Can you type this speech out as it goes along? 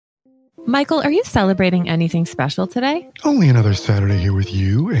Michael, are you celebrating anything special today? Only another Saturday here with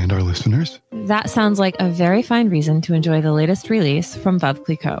you and our listeners. That sounds like a very fine reason to enjoy the latest release from Veuve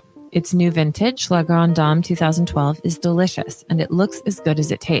Clicquot. Its new vintage, La Grande Dame 2012, is delicious, and it looks as good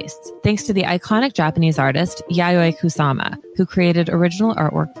as it tastes, thanks to the iconic Japanese artist Yayoi Kusama, who created original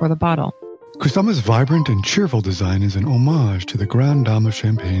artwork for the bottle. Kusama's vibrant and cheerful design is an homage to the Grande Dame of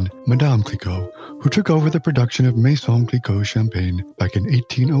Champagne, Madame Clicquot, who took over the production of Maison Clicquot Champagne back in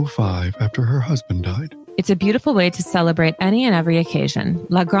 1805 after her husband died. It's a beautiful way to celebrate any and every occasion.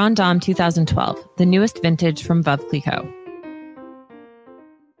 La Grande Dame 2012, the newest vintage from Veuve Clicquot.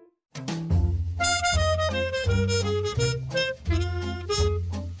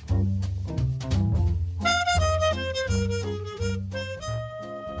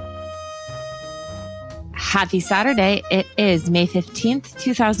 Happy Saturday. It is May 15th,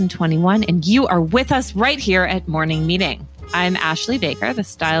 2021, and you are with us right here at Morning Meeting. I'm Ashley Baker, the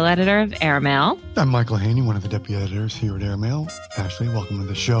style editor of Airmail. I'm Michael Haney, one of the deputy editors here at Airmail. Ashley, welcome to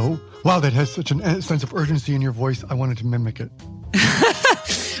the show. Wow, that has such a sense of urgency in your voice. I wanted to mimic it.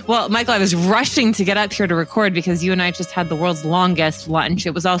 Well, Michael, I was rushing to get up here to record because you and I just had the world's longest lunch.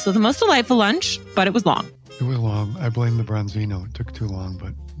 It was also the most delightful lunch, but it was long. It was long. I blame the Bronzino. It took too long,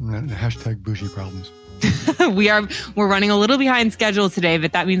 but hashtag bougie problems. We're running a little behind schedule today,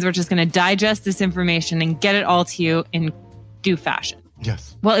 but that means we're just going to digest this information and get it all to you in due fashion.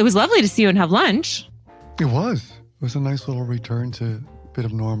 Yes. Well, it was lovely to see you and have lunch. It was. It was a nice little return to a bit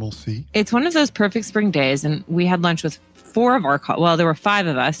of normalcy. It's one of those perfect spring days, and we had lunch with there were 5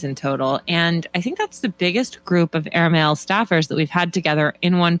 of us in total, and I think that's the biggest group of Airmail staffers that we've had together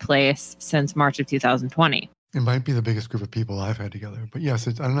in one place since March of 2020. It might be the biggest group of people I've had together, but yes,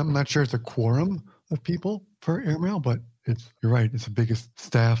 I'm not sure it's a quorum of people for Airmail, but you're right. It's the biggest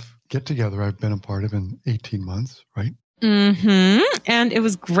staff get-together I've been a part of in 18 months, right? Mm-hmm. And it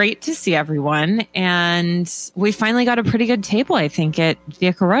was great to see everyone. And we finally got a pretty good table, I think, at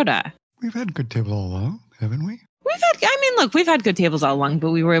Via Carota. We've had good tables all along, haven't we? We've had good tables all along, but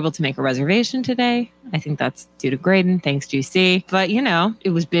we were able to make a reservation today. I think that's due to Graydon. Thanks, GC. But, it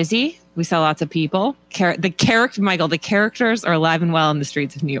was busy. We saw lots of people. Michael, the characters are alive and well in the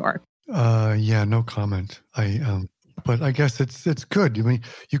streets of New York. Yeah, no comment. But I guess it's good. I mean,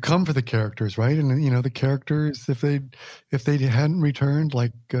 you come for the characters, right? And the characters, if they hadn't returned,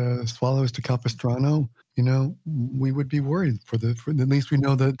 like Swallows to Capistrano, we would be worried. For at least we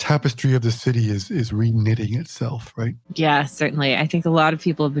know the tapestry of the city is re-knitting itself, right? Yeah, certainly. I think a lot of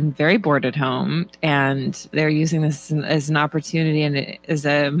people have been very bored at home, and they're using this as an opportunity and as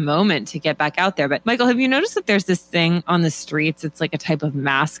a moment to get back out there. But Michael, have you noticed that there's this thing on the streets? It's like a type of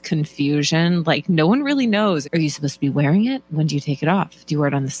mass confusion. Like no one really knows. Are you supposed to be wearing it? When do you take it off? Do you wear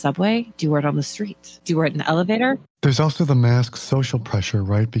it on the subway? Do you wear it on the street? Do you wear it in the elevator? There's also the mask social pressure,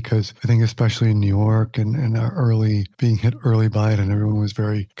 right? Because I think especially in New York and being hit early by it, and everyone was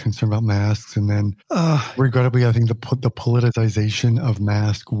very concerned about masks. And then regrettably, I think the politicization of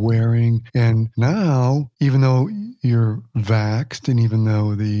mask wearing. And now, even though you're vaxxed and even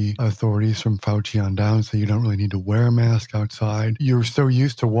though the authorities from Fauci on down say you don't really need to wear a mask outside, you're so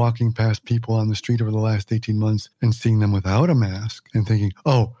used to walking past people on the street over the last 18 months and seeing them without a mask and thinking,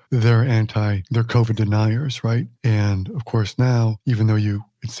 oh, they're COVID deniers, right? And of course now, even though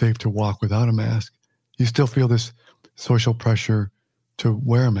it's safe to walk without a mask, you still feel this social pressure to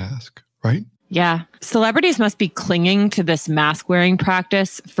wear a mask, right? Yeah. Celebrities must be clinging to this mask wearing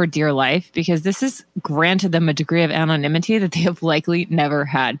practice for dear life because this has granted them a degree of anonymity that they have likely never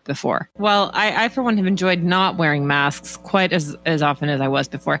had before. Well, I for one have enjoyed not wearing masks quite as often as I was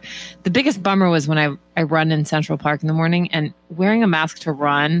before. The biggest bummer was when I run in Central Park in the morning, and wearing a mask to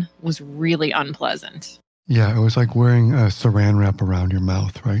run was really unpleasant. Yeah, it was like wearing a saran wrap around your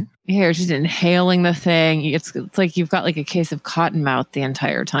mouth, right? Yeah, you're just inhaling the thing. It's like you've got like a case of cotton mouth the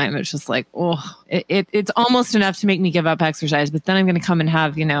entire time. It's just like, it's almost enough to make me give up exercise. But then I'm going to come and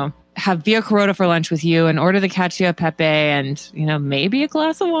have Via Carota for lunch with you and order the cacio e pepe and, maybe a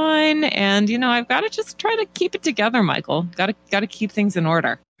glass of wine. And, I've got to just try to keep it together, Michael. Got to keep things in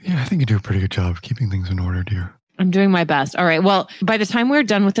order. Yeah, I think you do a pretty good job of keeping things in order, dear. I'm doing my best. All right. Well, by the time we're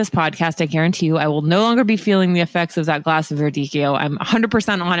done with this podcast, I guarantee you I will no longer be feeling the effects of that glass of Verdicchio. I'm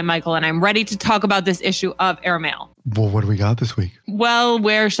 100% on it, Michael, and I'm ready to talk about this issue of Airmail. Well, what do we got this week? Well,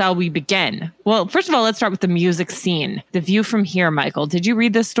 where shall we begin? Well, first of all, let's start with the music scene. The View from Here, Michael. Did you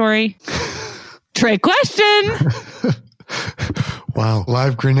read this story? Trick question. Wow.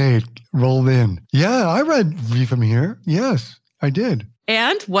 Live grenade rolled in. Yeah, I read View from Here. Yes, I did.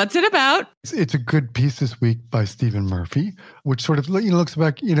 And what's it about? It's a good piece this week by Stephen Murphy, which sort of looks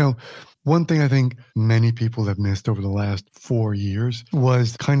back, one thing I think many people have missed over the last 4 years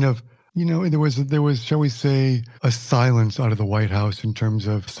was kind of there was, shall we say, a silence out of the White House in terms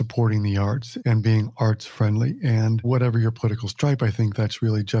of supporting the arts and being arts friendly. And whatever your political stripe, I think that's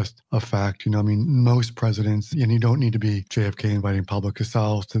really just a fact. Most presidents, and you don't need to be JFK inviting Pablo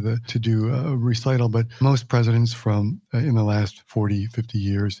Casals to do a recital, but most presidents from in the last 40, 50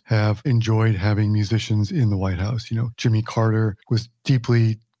 years have enjoyed having musicians in the White House. Jimmy Carter was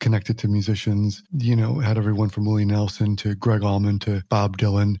deeply connected to musicians, had everyone from Willie Nelson to Greg Allman to Bob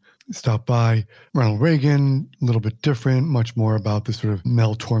Dylan stop by. Ronald Reagan, a little bit different, much more about the sort of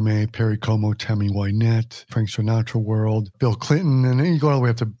Mel Torme, Perry Como, Tammy Wynette, Frank Sinatra world, Bill Clinton, and then you go all the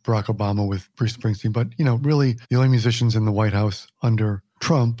way up to Barack Obama with Bruce Springsteen. But, really the only musicians in the White House under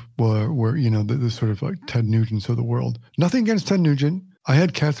Trump were the sort of like Ted Nugents of the world. Nothing against Ted Nugent. I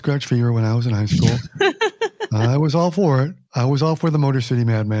had cat scratch fever when I was in high school. I was all for it. I was all for the Motor City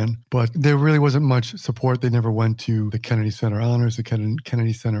Madman, but there really wasn't much support. They never went to the Kennedy Center Honors. The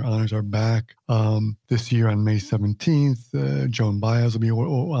Kennedy Center Honors are back this year on May 17th. Joan Baez will be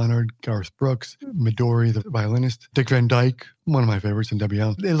honored. Garth Brooks, Midori, the violinist, Dick Van Dyke, one of my favorites, and Debbie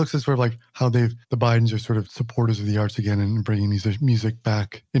Allen. It looks as sort of like how the Bidens are sort of supporters of the arts again and bringing music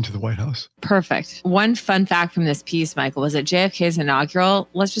back into the White House. Perfect. One fun fact from this piece, Michael, was at JFK's inaugural.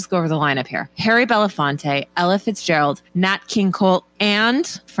 Let's just go over the lineup here. Harry Belafonte, Ella Fitzgerald, Nat King Cole, and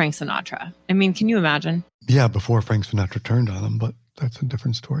Frank Sinatra. I mean, can you imagine? Yeah, before Frank Sinatra turned on him, but that's a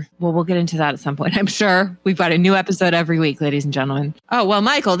different story. Well, we'll get into that at some point, I'm sure. We've got a new episode every week, ladies and gentlemen. Oh, well,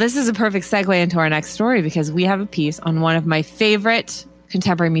 Michael, this is a perfect segue into our next story because we have a piece on one of my favorite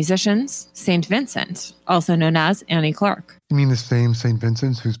contemporary musicians, St. Vincent, also known as Annie Clark. You mean the same St.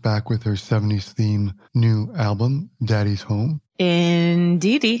 Vincent's who's back with her 70s theme new album, Daddy's Home?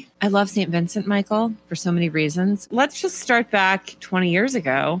 Indeedy. I love St. Vincent, Michael, for so many reasons. Let's just start back 20 years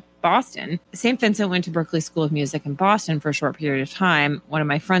ago, Boston. St. Vincent went to Berklee School of Music in Boston for a short period of time. One of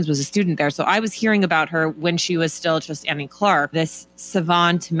my friends was a student there. So I was hearing about her when she was still just Annie Clark, this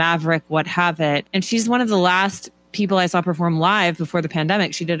savant, maverick, what have it. And she's one of the last people I saw perform live before the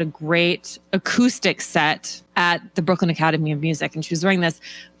pandemic. She did a great acoustic set at the Brooklyn Academy of Music. And she was wearing this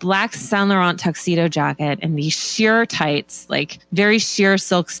black Saint Laurent tuxedo jacket and these sheer tights, like very sheer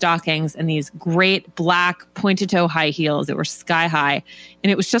silk stockings and these great black pointed toe high heels that were sky high. And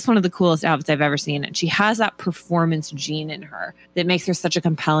it was just one of the coolest outfits I've ever seen. And she has that performance gene in her that makes her such a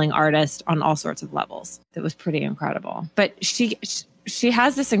compelling artist on all sorts of levels. That was pretty incredible. But she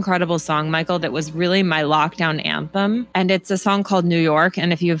has this incredible song, Michael, that was really my lockdown anthem. And it's a song called New York.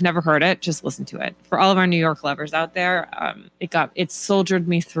 And if you've never heard it, just listen to it. For all of our New York lovers out there, it soldiered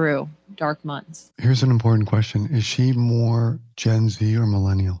me through dark months. Here's an important question. Is she more Gen Z or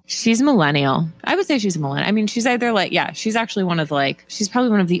millennial? She's millennial. I would say she's a millennial. I mean, she's either she's actually she's probably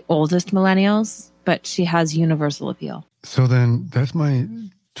one of the oldest millennials, but she has universal appeal. So then that's my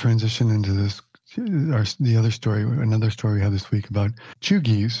transition into this. Another story we had this week about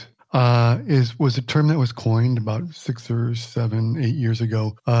chugis was a term that was coined about 6 or 7, 8 years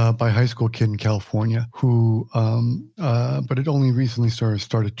ago by a high school kid in California who, but it only recently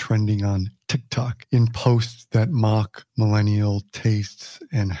started trending on TikTok in posts that mock millennial tastes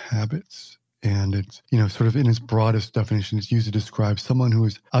and habits. And it's, sort of in its broadest definition, it's used to describe someone who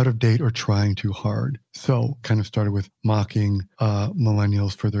is out of date or trying too hard. So kind of started with mocking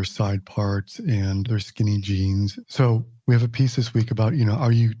millennials for their side parts and their skinny jeans. So we have a piece this week about,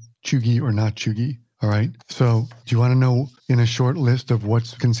 are you chuggy or not chuggy? All right. So do you want to know in a short list of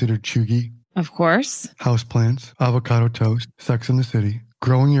what's considered chuggy? Of course. Houseplants, avocado toast, Sex in the City,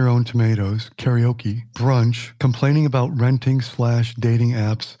 growing your own tomatoes, karaoke, brunch, complaining about renting / dating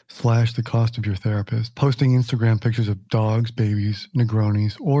apps / the cost of your therapist, posting Instagram pictures of dogs, babies,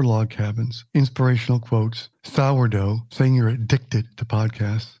 Negronis, or log cabins, inspirational quotes, sourdough, saying you're addicted to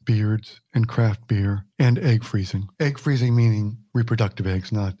podcasts, beards, and craft beer, and egg freezing. Egg freezing meaning reproductive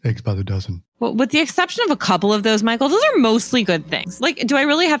eggs, not eggs by the dozen. Well, with the exception of a couple of those, Michael, those are mostly good things. Do I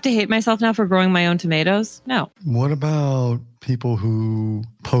really have to hate myself now for growing my own tomatoes? No. What about people who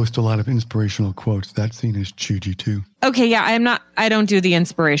post a lot of inspirational quotes? That's seen as chuggy too. Okay, yeah, I don't do the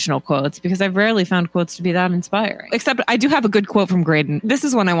inspirational quotes because I've rarely found quotes to be that inspiring. Except I do have a good quote from Graydon. This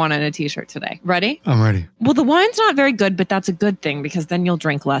is one I want on a t-shirt today. Ready? I'm ready. Well, the wine's not very good, but that's a good thing because then you'll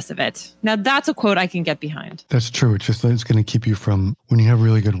drink less of it. Now that's a quote I can get behind. That's true. It's just that it's going to keep you from, when you have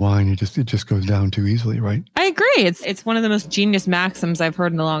really good wine, it just goes down too easily, right? I agree. It's one of the most genius maxims I've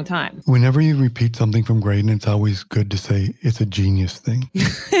heard in a long time. Whenever you repeat something from Graydon, it's always good to say it's a genius thing.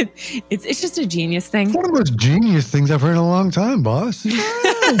 It's just a genius thing. It's one of the most genius things I've heard in a long time, boss.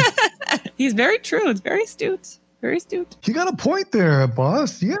 He's very true. It's very astute. Very astute. You got a point there,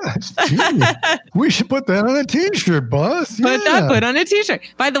 boss. Yeah, it's genius. We should put that on a t-shirt, boss. Put on a t-shirt.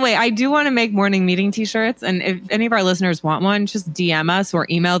 By the way, I do want to make morning meeting t-shirts. And if any of our listeners want one, just DM us or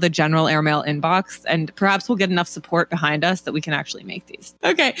email the general airmail inbox. And perhaps we'll get enough support behind us that we can actually make these.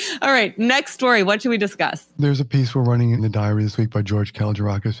 Okay. All right. Next story. What should we discuss? There's a piece we're running in the diary this week by George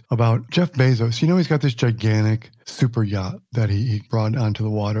Kalogerakis about Jeff Bezos. You know, he's got this gigantic super yacht that he brought onto the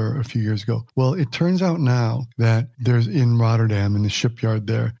water a few years ago. Well, it turns out now that there's in Rotterdam, in the shipyard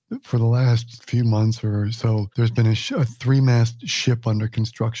there, for the last few months or so, there's been a 3-mast ship under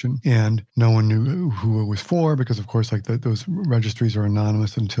construction, and no one knew who it was for because, of course, like those registries are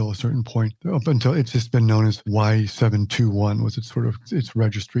anonymous until a certain point. Up until it's just been known as Y721 was its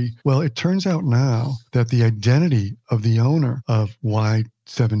registry. Well, it turns out now that the identity of the owner of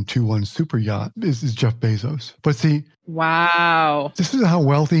Y721 super yacht is Jeff Bezos. But see, wow, this is how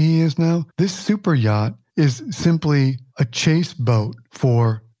wealthy he is now. This super yacht is simply a chase boat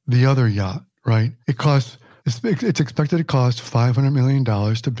for the other yacht, right? It's expected to cost $500 million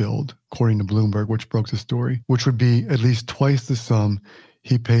to build, according to Bloomberg, which broke the story, which would be at least twice the sum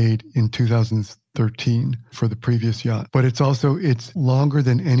he paid in 2013 for the previous yacht. But it's longer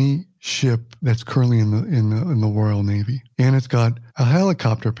than any ship that's currently in the Royal Navy. And it's got a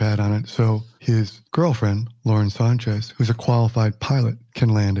helicopter pad on it, so his girlfriend, Lauren Sanchez, who's a qualified pilot, can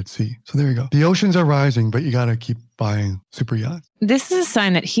land at sea. So there you go. The oceans are rising, but you got to keep buying super yachts. This is a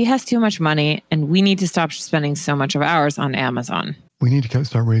sign that he has too much money, and we need to stop spending so much of ours on Amazon. We need to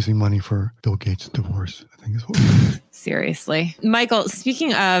start raising money for Bill Gates' divorce, I think is what we need. Seriously. Michael,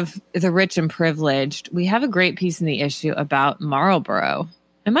 speaking of the rich and privileged, we have a great piece in the issue about Marlboro.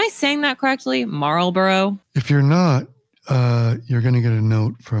 Am I saying that correctly? Marlboro? If you're not, you're going to get a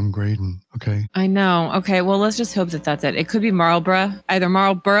note from Graydon, okay? I know. Okay, well, let's just hope that that's it. It could be Marlboro, either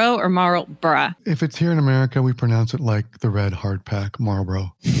Marlboro or Marlboro. If it's here in America, we pronounce it like the red hardpack,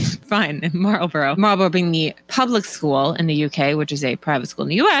 Marlboro. Fine, Marlboro. Marlboro being the public school in the UK, which is a private school in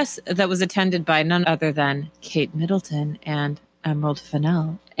the US, that was attended by none other than Kate Middleton and Emerald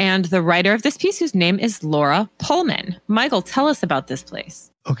Fennell, and the writer of this piece, whose name is Laura Pullman. Michael, tell us about this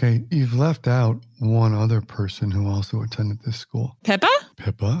place. Okay, you've left out one other person who also attended this school. Pippa?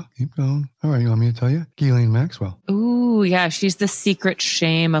 Pippa? Keep going. All right, you want me to tell you? Ghislaine Maxwell. Ooh, yeah, she's the secret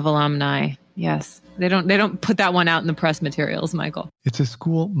shame of alumni. Yes. They don't put that one out in the press materials, Michael. It's a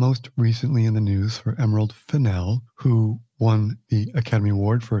school most recently in the news for Emerald Fennell, who won the Academy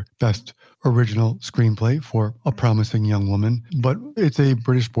Award for Best Original Screenplay for A Promising Young Woman. But it's a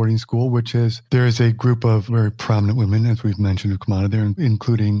British boarding school, there is a group of very prominent women, as we've mentioned, who come out of there,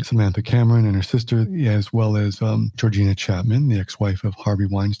 including Samantha Cameron and her sister, as well as Georgina Chapman, the ex-wife of Harvey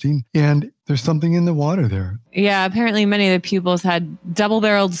Weinstein. And there's something in the water there. Yeah, apparently many of the pupils had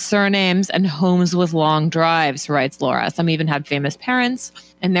double-barreled surnames and homes with long drives, writes Laura. Some even had famous parents,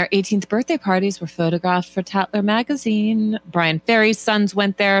 and their 18th birthday parties were photographed for Tatler magazine. Brian Ferry's sons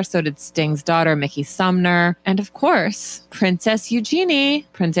went there, so did Sting's daughter, Mickey Sumner. And of course, Princess Eugenie,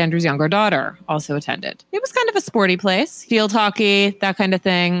 Prince Andrew's younger daughter, also attended. It was kind of a sporty place. Field hockey, that kind of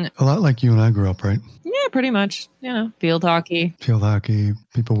thing. A lot like you and I grew up, right? Yeah, pretty much. Field hockey. Field hockey,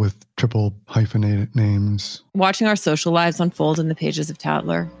 people with triple hyphenated names. Watching our social lives unfold in the pages of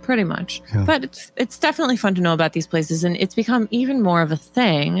Tatler, pretty much. Yeah. But it's definitely fun to know about these places, and it's become even more of a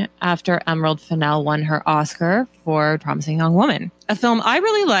thing after Emerald Fennell won her Oscar for Promising Young Woman, a film I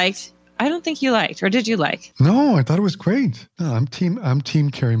really liked. I don't think you liked, or did you like? No, I thought it was great. No, I'm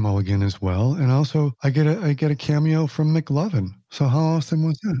team Carey Mulligan as well, and also I get a cameo from McLovin. So how awesome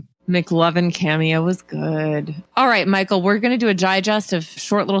was that? McLovin cameo was good. All right, Michael, we're going to do a digest of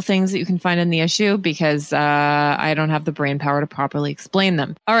short little things that you can find in the issue because I don't have the brain power to properly explain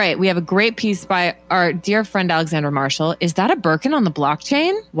them. All right, we have a great piece by our dear friend Alexandra Marshall. Is that a Birkin on the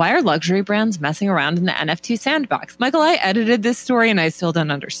blockchain? Why are luxury brands messing around in the NFT sandbox? Michael, I edited this story and I still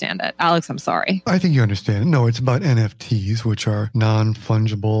don't understand it. Alex, I'm sorry. I think you understand. No, it's about NFTs, which are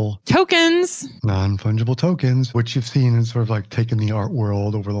non-fungible tokens, which you've seen in sort of like taken the art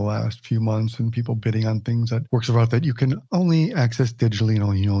world over the last few months and people bidding on things that works of art that you can only access digitally and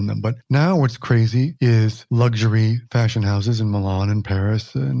only own them. But now what's crazy is luxury fashion houses in Milan and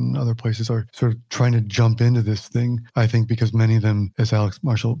Paris and other places are sort of trying to jump into this thing. I think because many of them, as Alex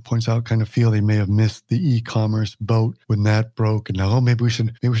Marshall points out, kind of feel they may have missed the e-commerce boat when that broke. And now, maybe we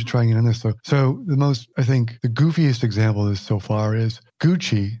should try and get in this. So the goofiest example of this so far is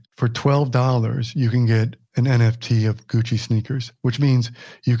Gucci. For $12, you can get an NFT of Gucci sneakers, which means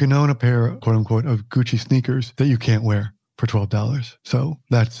you can own a pair, quote unquote, of Gucci sneakers that you can't wear for $12. So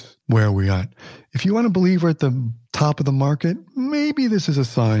that's where we're at. If you want to believe we're at the top of the market, maybe this is a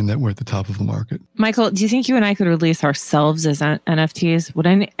sign that we're at the top of the market. Michael, do you think you and I could release ourselves as NFTs? Would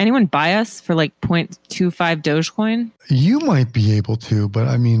anyone buy us for like 0.25 Dogecoin? You might be able to, but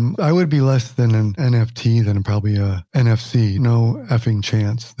I mean, I would be less than an NFT than probably a NFC. No effing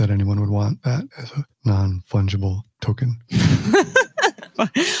chance that anyone would want that as a non-fungible token.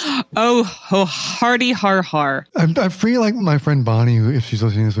 Oh, hardy har har. I feel like my friend Bonnie, if she's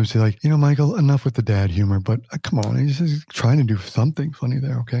listening to this, would say like, Michael, enough with the dad humor, but come on, he's just trying to do something funny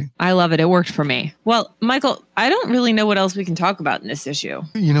there, okay? I love it. It worked for me. Well, Michael, I don't really know what else we can talk about in this issue.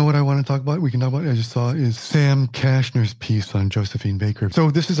 You know what I want to talk about? We can talk about, I just saw, is Sam Kashner's piece on Josephine Baker. So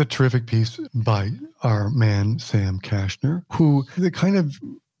this is a terrific piece by our man, Sam Kashner, who the kind of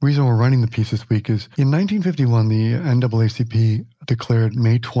reason we're running the piece this week is in 1951, the NAACP declared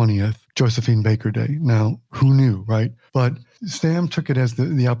May 20th Josephine Baker Day. Now, who knew, right? But Sam took it as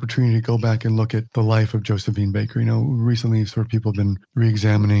the opportunity to go back and look at the life of Josephine Baker. Recently sort of people have been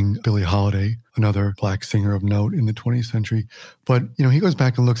re-examining Billie Holiday, another Black singer of note in the 20th century. But, he goes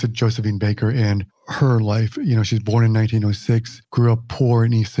back and looks at Josephine Baker and her life. She's born in 1906, grew up poor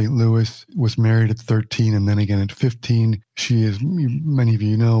in East St. Louis, was married at 13 and then again at 15. She is, many of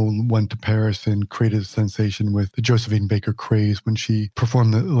you know, went to Paris and created a sensation with the Josephine Baker craze when she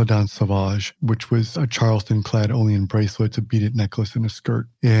performed the La Danse Sauvage, which was a Charleston clad only in bracelets, a beaded necklace, and a skirt,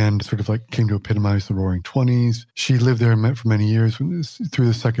 and sort of like came to epitomize the Roaring Twenties. She lived there for many years through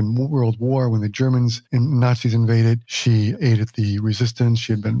the Second World War when the Germans and Nazis invaded. She aided the resistance.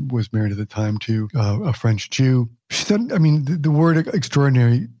 She was married at the time to a French Jew. She said, the word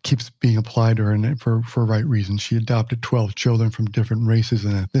extraordinary keeps being applied to her, and for right reasons. She adopted 12 children from different races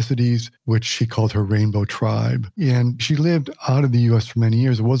and ethnicities, which she called her Rainbow Tribe. And she lived out of the U.S. for many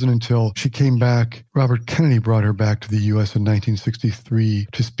years. It wasn't until she came back, Robert Kennedy brought her back to the U.S. in 1963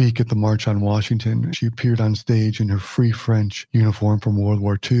 to speak at the March on Washington. She appeared on stage in her Free French uniform from World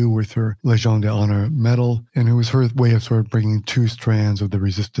War II with her Légion d'Honneur medal. And it was her way of sort of bringing two strands of the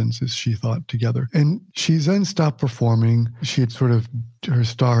resistance, as she thought, together. And she then stopped performing. She had her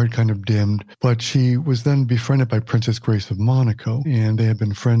star had kind of dimmed, but she was then befriended by Princess Grace of Monaco, and they had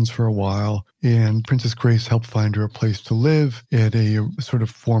been friends for a while. And Princess Grace helped find her a place to live at a sort of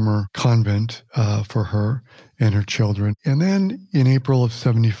former convent for her and her children. And then in April of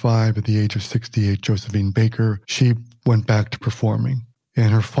 75, at the age of 68, Josephine Baker, she went back to performing.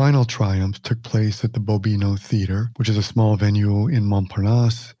 And her final triumphs took place at the Bobino Theater, which is a small venue in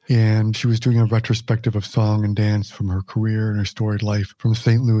Montparnasse. And she was doing a retrospective of song and dance from her career and her storied life from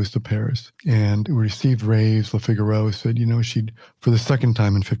St. Louis to Paris. And it received raves. Le Figaro said, for the second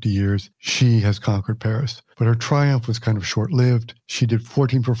time in 50 years, she has conquered Paris. But her triumph was kind of short-lived. She did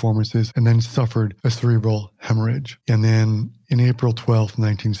 14 performances and then suffered a cerebral hemorrhage. And then in April 12th,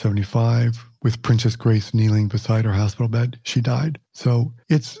 1975, with Princess Grace kneeling beside her hospital bed, she died. So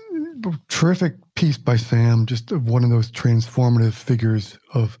it's a terrific piece by Sam, just of one of those transformative figures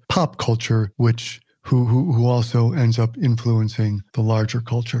of pop culture, who also ends up influencing the larger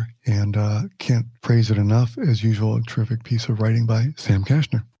culture. And can't praise it enough. As usual, a terrific piece of writing by Sam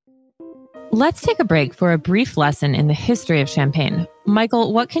Kashner. Let's take a break for a brief lesson in the history of champagne.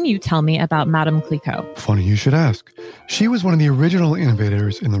 Michael, what can you tell me about Madame Clicquot? Funny you should ask. She was one of the original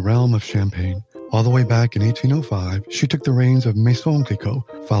innovators in the realm of champagne. All the way back in 1805, she took the reins of Maison Clicquot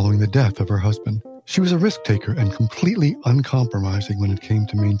following the death of her husband. She was a risk taker and completely uncompromising when it came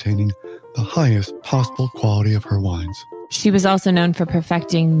to maintaining the highest possible quality of her wines. She was also known for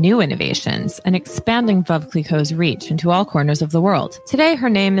perfecting new innovations and expanding Veuve Clicquot's reach into all corners of the world. Today, her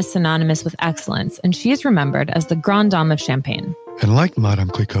name is synonymous with excellence, and she is remembered as the Grande Dame of Champagne. And like Madame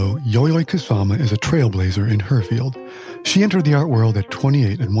Clicquot, Yayoi Kusama is a trailblazer in her field. She entered the art world at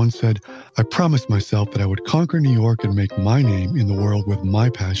 28 and once said, "I promised myself that I would conquer New York and make my name in the world with my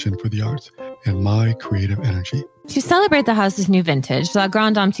passion for the arts and my creative energy." To celebrate the house's new vintage, La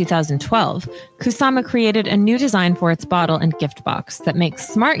Grande Dame 2012, Kusama created a new design for its bottle and gift box that makes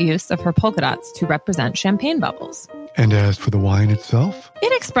smart use of her polka dots to represent champagne bubbles. And as for the wine itself?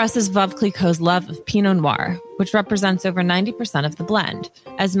 It expresses Veuve Clicquot's love of Pinot Noir, which represents over 90% of the blend.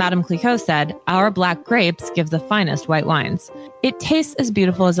 As Madame Clicquot said, "Our black grapes give the finest white wines. It tastes as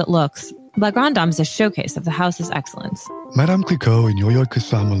beautiful as it looks." La Grande Dame is a showcase of the house's excellence. Madame Clicquot and Yayoi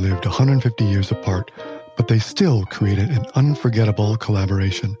Kusama lived 150 years apart, but they still created an unforgettable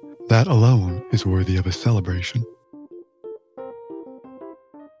collaboration. That alone is worthy of a celebration.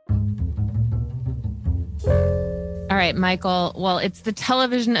 All right, Michael. Well, it's the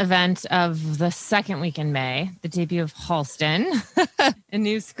television event of the second week in May, the debut of Halston. a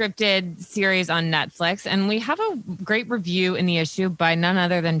new scripted series on Netflix. And we have a great review in the issue by none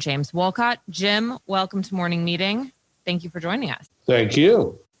other than James Wolcott. Jim, welcome to Morning Meeting. Thank you for joining us. Thank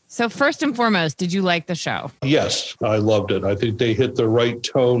you. So first and foremost, did you like the show? Yes, I loved it. I think they hit the right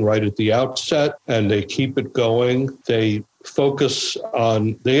tone right at the outset, and they keep it going. They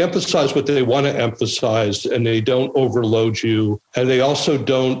emphasize what they want to emphasize, and they don't overload you. And they also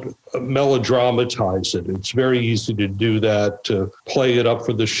don't melodramatize it. It's very easy to do that, to play it up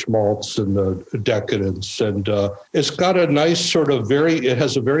for the schmaltz and the decadence. And it's got a nice it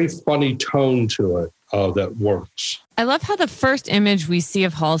has a very funny tone to it that works. I love how the first image we see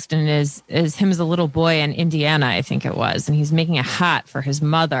of Halston is him as a little boy in Indiana, I think it was, and he's making a hat for his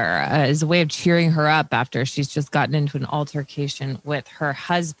mother as a way of cheering her up after she's just gotten into an altercation with her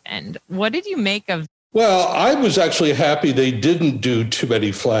husband. What did you make of? Well, I was actually happy they didn't do too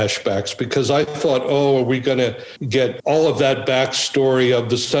many flashbacks, because I thought, are we going to get all of that backstory of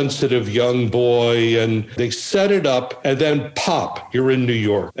the sensitive young boy? And they set it up, and then pop, you're in New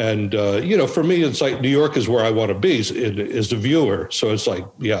York. And, for me, it's like New York is where I want to be as a viewer. So it's like,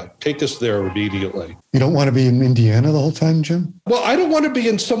 yeah, take us there immediately. You don't want to be in Indiana the whole time, Jim? Well, I don't want to be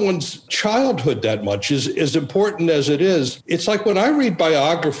in someone's childhood that much. As important as it is, it's like when I read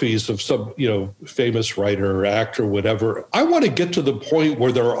biographies of some, famous writer or actor, whatever, I want to get to the point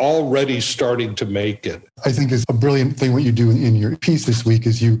where they're already starting to make it. I think it's a brilliant thing what you do in your piece this week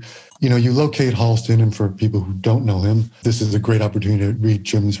is you locate Halston, and for people who don't know him, this is a great opportunity to read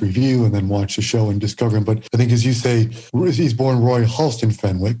Jim's review and then watch the show and discover him. But I think, as you say, he's born Roy Halston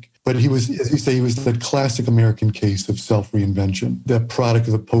Fenwick. But he was, as you say, he was that classic American case of self-reinvention, that product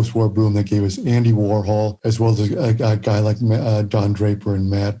of the post-war boom that gave us Andy Warhol, as well as a guy like Don Draper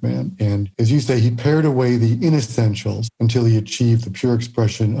and Mad Men. And as you say, he pared away the inessentials until he achieved the pure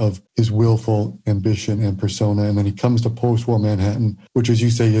expression of his willful ambition and persona. And then he comes to post-war Manhattan, which, as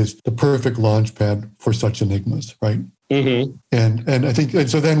you say, is the perfect launch pad for such enigmas, right? Mm-hmm. And I think, and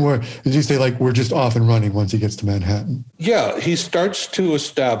so then we're just off and running once he gets to Manhattan. Yeah, he starts to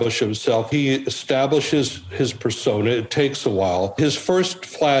establish himself. He establishes his persona. It takes a while. His first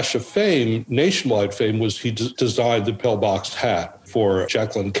flash of fame, nationwide fame, was he designed the pillbox hat for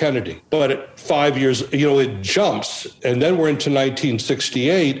Jacqueline Kennedy. But at 5 years, it jumps. And then we're into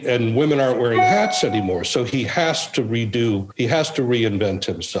 1968 and women aren't wearing hats anymore. So he has to reinvent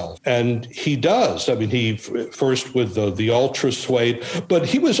himself. And he does. I mean, he first with the ultra suede, but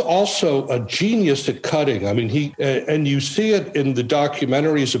he was also a genius at cutting. I mean, and you see it in the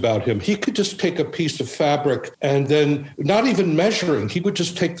documentaries about him. He could just take a piece of fabric and then not even measuring, he would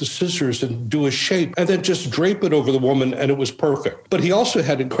just take the scissors and do a shape and then just drape it over the woman, and it was perfect. But he also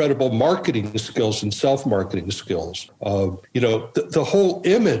had incredible marketing skills and self-marketing skills. The whole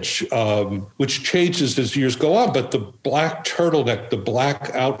image, which changes as years go on, but the black turtleneck, the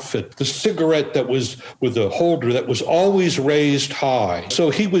black outfit, the cigarette that was with a holder that was always raised high. So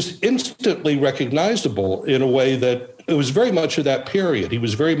he was instantly recognizable in a way that it was very much of that period. He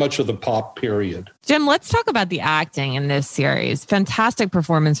was very much of the pop period. Jim, let's talk about the acting in this series. Fantastic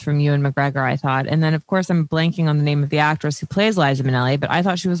performance from Ewan McGregor, I thought. And then, of course, I'm blanking on the name of the actress who plays Liza Minnelli, but I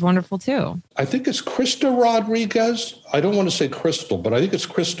thought she was wonderful too. I think it's Krista Rodriguez. I don't want to say Crystal, but I think it's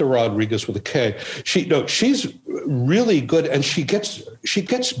Krista Rodriguez with a K. She's really good, and she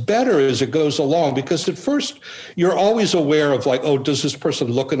gets better as it goes along, because at first you're always aware of does this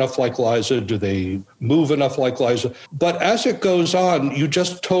person look enough like Liza? Do they move enough like Liza? But as it goes on, you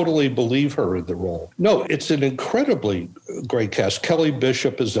just totally believe her in the role. No, it's an incredibly great cast. Kelly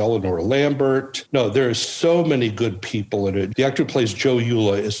Bishop is Eleanor Lambert. No, there's so many good people in it. The actor who plays Joe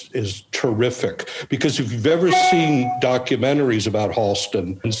Eula is terrific, because if you've ever seen documentaries about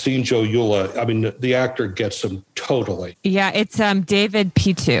Halston and seen Joe Eula, I mean, the actor gets him totally. Yeah, it's David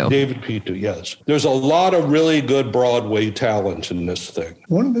Pitu. David Pitu, yes. There's a lot of really good Broadway talent in this thing.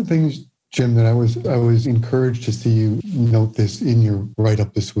 One of the things, Jim, that I was encouraged to see you note this in your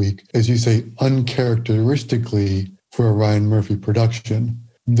write-up this week, as you say, uncharacteristically for a Ryan Murphy production,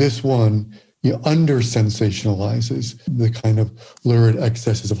 this one under-sensationalizes the kind of lurid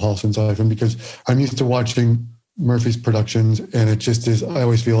excesses of Halston's life. And because I'm used to watching Murphy's productions, and it just is, I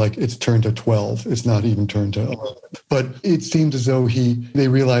always feel like it's turned to 12. It's not even turned to 11. But it seems as though they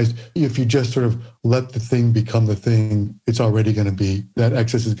realized if you just sort of let the thing become the thing it's already going to be. That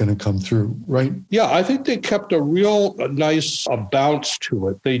excess is going to come through, right? Yeah, I think they kept a real nice bounce to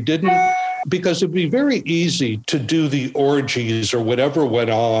it. They didn't, because it'd be very easy to do the orgies or whatever went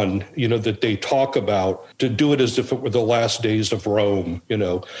on, that they talk about, to do it as if it were the last days of Rome,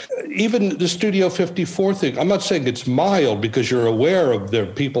 Even the Studio 54 thing, I'm not saying it's mild because you're aware of the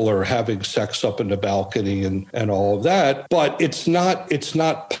people are having sex up in the balcony and all of that, but it's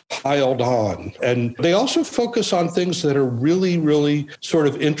not piled on. And they also focus on things that are really, really sort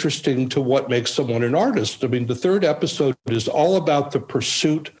of interesting to what makes someone an artist. I mean, the third episode is all about the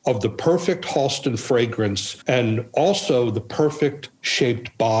pursuit of the perfect Halston fragrance and also the perfect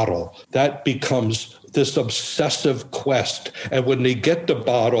shaped bottle. That becomes this obsessive quest. And when they get the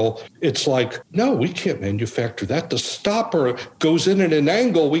bottle, it's like, no, we can't manufacture that. The stopper goes in at an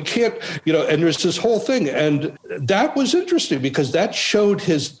angle. We can't, and there's this whole thing. And that was interesting because that showed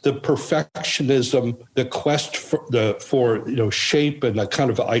the perfectionism, the quest for shape and a kind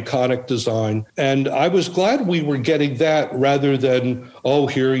of iconic design. And I was glad we were getting that rather than, oh,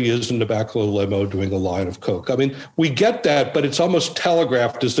 here he is in the back of a limo doing a line of coke. I mean, we get that, but it's almost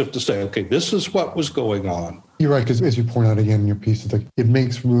telegraphed as if to say, okay, this is what was going on. You're right, because as you point out again in your piece, it's like it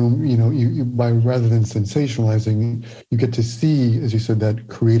makes room, you by rather than sensationalizing, you get to see, as you said, that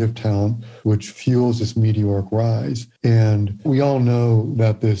creative talent, which fuels this meteoric rise. And we all know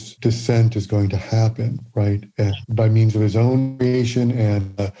that this descent is going to happen, right? And by means of his own creation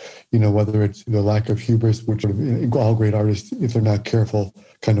and, whether it's the lack of hubris, which all great artists, if they're not careful,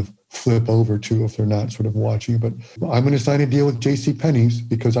 kind of flip over to if they're not sort of watching. But I'm going to sign a deal with J.C. Penney's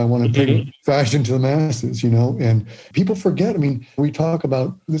because I want to take fashion to the masses, and people forget. I mean, we talk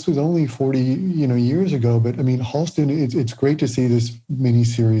about this was only 40, years ago, but I mean, Halston, it's great to see this mini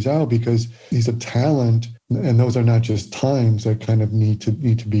series out because he's a talent, and those are not just times that kind of need to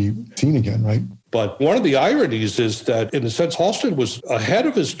be seen again, right? But one of the ironies is that, in a sense, Halston was ahead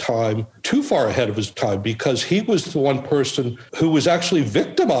of his time, too far ahead of his time, because he was the one person who was actually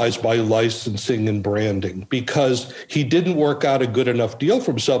victimized by licensing and branding because he didn't work out a good enough deal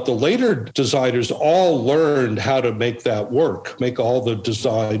for himself. The later designers all learned how to make that work, make all the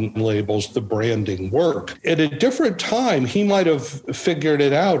design labels, the branding work. At a different time, he might have figured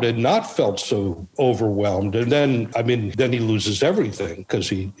it out and not felt so overwhelmed. And then he loses everything because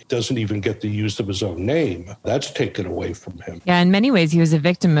he doesn't even get to use of his own name. That's taken away from him. Yeah, in many ways, he was a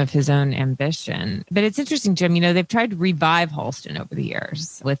victim of his own ambition. But it's interesting, Jim, they've tried to revive Halston over the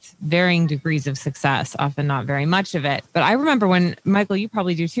years with varying degrees of success, often not very much of it. But I remember when, Michael, you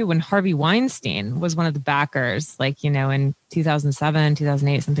probably do too, when Harvey Weinstein was one of the backers, in 2007,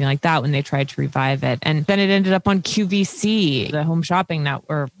 2008, something like that, when they tried to revive it. And then it ended up on QVC, the home shopping network,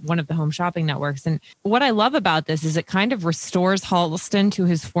 or one of the home shopping networks. And what I love about this is it kind of restores Halston to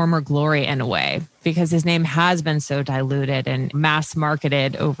his former glory in a way, because his name has been so diluted and mass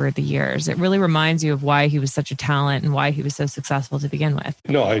marketed over the years. It really reminds you of why he was such a talent and why he was so successful to begin with.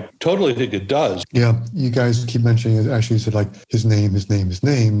 No, I totally think it does. Yeah, you guys keep mentioning it. Actually, you said his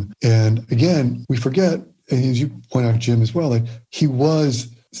name. And again, we forget, and as you point out, Jim, as well, he was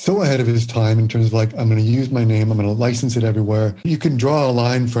so ahead of his time in terms of I'm going to use my name, I'm going to license it everywhere. You can draw a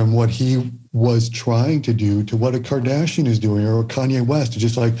line from what he was trying to do to what a Kardashian is doing or Kanye West. It's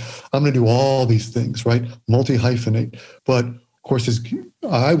just I'm going to do all these things, right? Multi-hyphenate. But of course,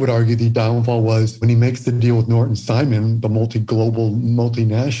 I would argue the downfall was when he makes the deal with Norton Simon, the multi-global,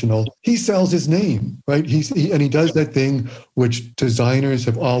 multinational, he sells his name, right? He does that thing which designers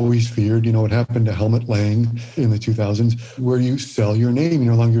have always feared. It happened to Helmut Lang in the 2000s, where you sell your name,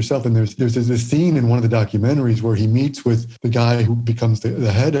 you're no longer yourself. And there's this scene in one of the documentaries where he meets with the guy who becomes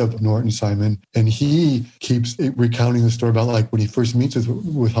the head of Norton Simon, and he keeps recounting the story about when he first meets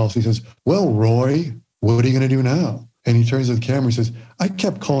with Halston. He says, "Well, Roy, what are you going to do now?" And he turns to the camera and says, "I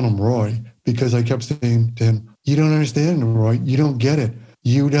kept calling him Roy because I kept saying to him, you don't understand, Roy. You don't get it.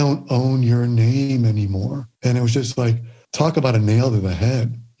 You don't own your name anymore." And it was just talk about a nail to the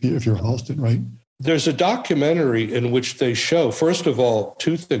head if you're Halston, right? There's a documentary in which they show, first of all,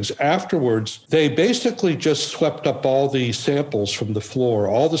 two things. Afterwards, they basically just swept up all the samples from the floor,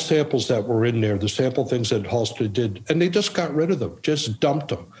 all the samples that were in there, the sample things that Halston did, and they just got rid of them, just dumped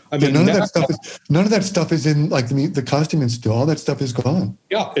them. None of that stuff is in the costume institute. All that stuff is gone.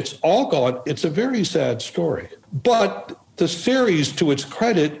 Yeah, it's all gone. It's a very sad story. But the series, to its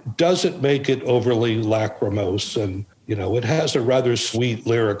credit, doesn't make it overly lachrymose, and it has a rather sweet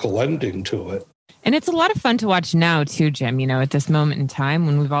lyrical ending to it. And it's a lot of fun to watch now too, Jim, at this moment in time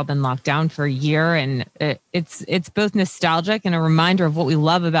when we've all been locked down for a year, and it's both nostalgic and a reminder of what we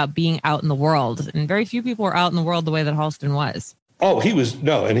love about being out in the world. And very few people are out in the world the way that Halston was. Oh, he was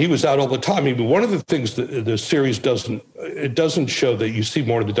out all the time. I mean, one of the things that the series doesn't show that you see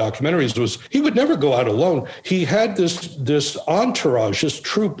more in the documentaries was he would never go out alone. He had this entourage, this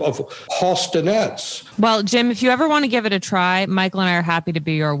troupe of Halstonettes. Well, Jim, if you ever want to give it a try, Michael and I are happy to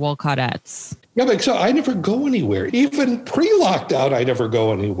be your Wolcottettes. Yeah, but so I never go anywhere. Even pre-lockdown, I never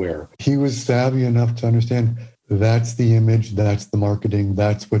go anywhere. He was savvy enough to understand that's the image, that's the marketing,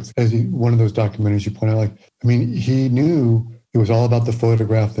 that's what's, one of those documentaries you point out, like, I mean, he knew it was all about the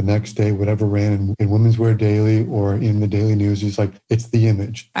photograph the next day, whatever ran in Women's Wear Daily or in the Daily News. He's like, it's the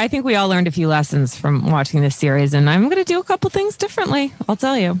image. I think we all learned a few lessons from watching this series, and I'm going to do a couple things differently. I'll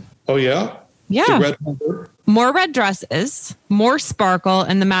tell you. Oh, yeah? Yeah. More red dresses, more sparkle,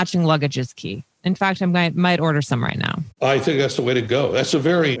 and the matching luggage is key. In fact, I might order some right now. I think that's the way to go. That's a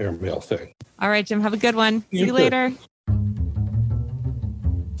very airmail thing. All right, Jim, have a good one. See you later.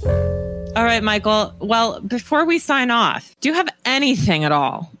 All right, Michael. Well, before we sign off, do you have anything at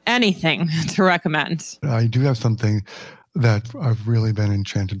all, anything to recommend? I do have something that I've really been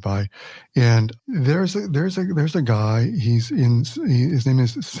enchanted by, and there's a guy. His name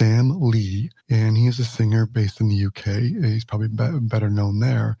is Sam Lee, and he is a singer based in the UK. He's probably better known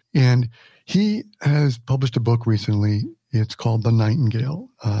there, and he has published a book recently. It's called The Nightingale,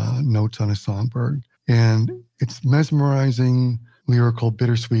 Notes on a Songbird, and it's mesmerizing, lyrical,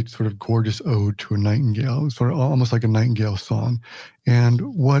 bittersweet, sort of gorgeous ode to a nightingale, sort of almost like a nightingale song. And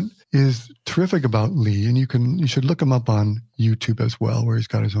what is terrific about Lee, and you should look him up on YouTube as well, where he's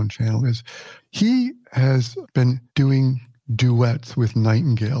got his own channel, is he has been doing duets with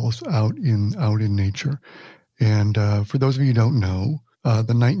nightingales out in nature. And for those of you who don't know,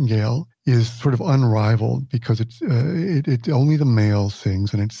 the nightingale is sort of unrivaled because it's only the male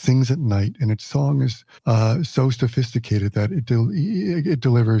sings, and it sings at night, and its song is so sophisticated that it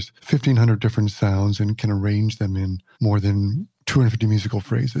delivers 1,500 different sounds and can arrange them in more than 250 musical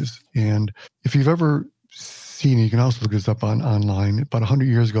phrases. And if you've ever seen it, you can also look this up online. About 100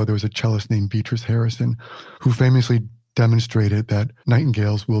 years ago, there was a cellist named Beatrice Harrison who famously demonstrated that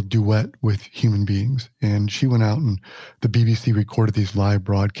nightingales will duet with human beings. And she went out and the BBC recorded these live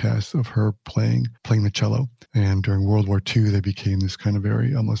broadcasts of her playing the cello. And during World War II, they became this kind of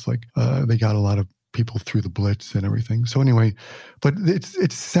very, almost like they got a lot of people through the Blitz and everything. So anyway, but it's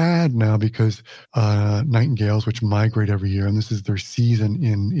sad now because nightingales, which migrate every year, and this is their season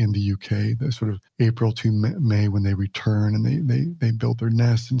in the UK, the sort of April to May when they return and they build their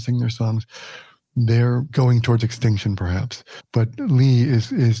nests and sing their songs. They're going towards extinction, perhaps. But Lee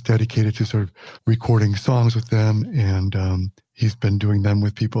is dedicated to sort of recording songs with them, and he's been doing them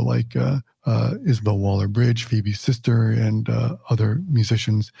with people like Isabel Waller-Bridge, Phoebe's sister, and other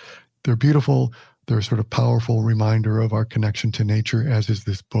musicians. They're beautiful. They're a sort of powerful reminder of our connection to nature, as is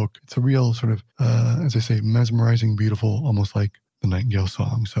this book. It's a real sort of, as I say, mesmerizing, beautiful, almost like the Nightingale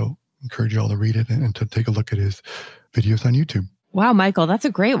song. So I encourage you all to read it and to take a look at his videos on YouTube. Wow, Michael, that's a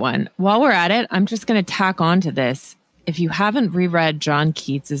great one. While we're at it, I'm just going to tack on to this. If you haven't reread John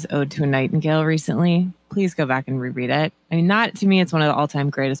Keats's Ode to a Nightingale recently, please go back and reread it. I mean, that to me, it's one of the all-time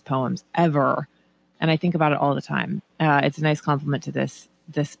greatest poems ever. And I think about it all the time. It's a nice compliment to this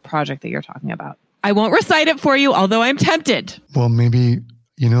project that you're talking about. I won't recite it for you, although I'm tempted. Well, maybe,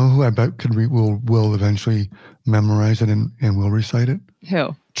 you know who I bet will eventually memorize it and will recite it?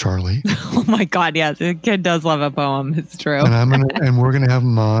 Who? Charlie. Oh my God, yes, the kid does love a poem. It's true. And we're gonna have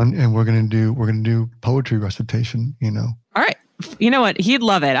him on, and we're gonna do poetry recitation. You know. All right. You know what? He'd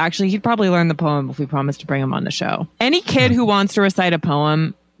love it. Actually, he'd probably learn the poem if we promised to bring him on the show. Any kid who wants to recite a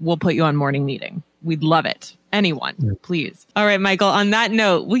poem, we'll put you on morning meeting. We'd love it. Anyone, please. All right, Michael, on that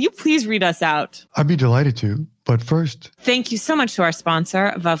note, will you please read us out? I'd be delighted to. But first, thank you so much to our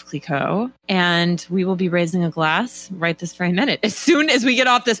sponsor, Veuve Clicquot. And we will be raising a glass right this very minute, as soon as we get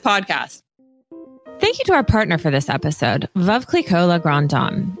off this podcast. Thank you to our partner for this episode, Veuve Clicquot La Grande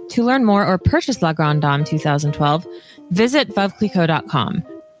Dame. To learn more or purchase La Grande Dame 2012, visit veuveclicquot.com.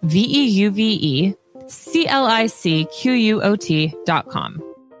 VEUVECLICQUOT.com.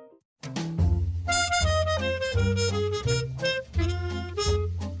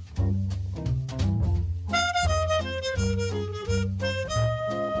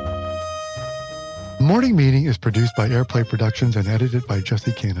 Morning Meeting is produced by Airplay Productions and edited by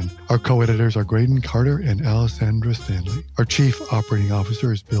Jesse Cannon. Our co-editors are Graydon Carter and Alessandra Stanley. Our Chief Operating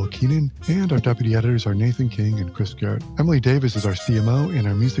Officer is Bill Keenan, and our Deputy Editors are Nathan King and Chris Garrett. Emily Davis is our CMO, and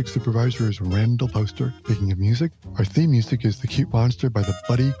our Music Supervisor is Randall Poster. Speaking of music, our theme music is The Cute Monster by the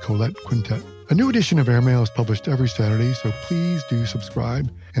Buddy Colette Quintet. A new edition of Airmail is published every Saturday, so please do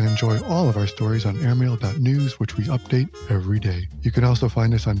subscribe and enjoy all of our stories on airmail.news, which we update every day. You can also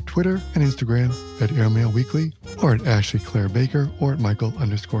find us on Twitter and Instagram at Airmail Weekly, or at Ashley Claire Baker, or at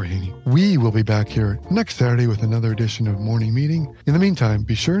Michael_Haney. We will be back here next Saturday with another edition of Morning Meeting. In the meantime,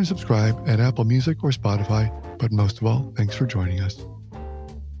 be sure and subscribe at Apple Music or Spotify. But most of all, thanks for joining us.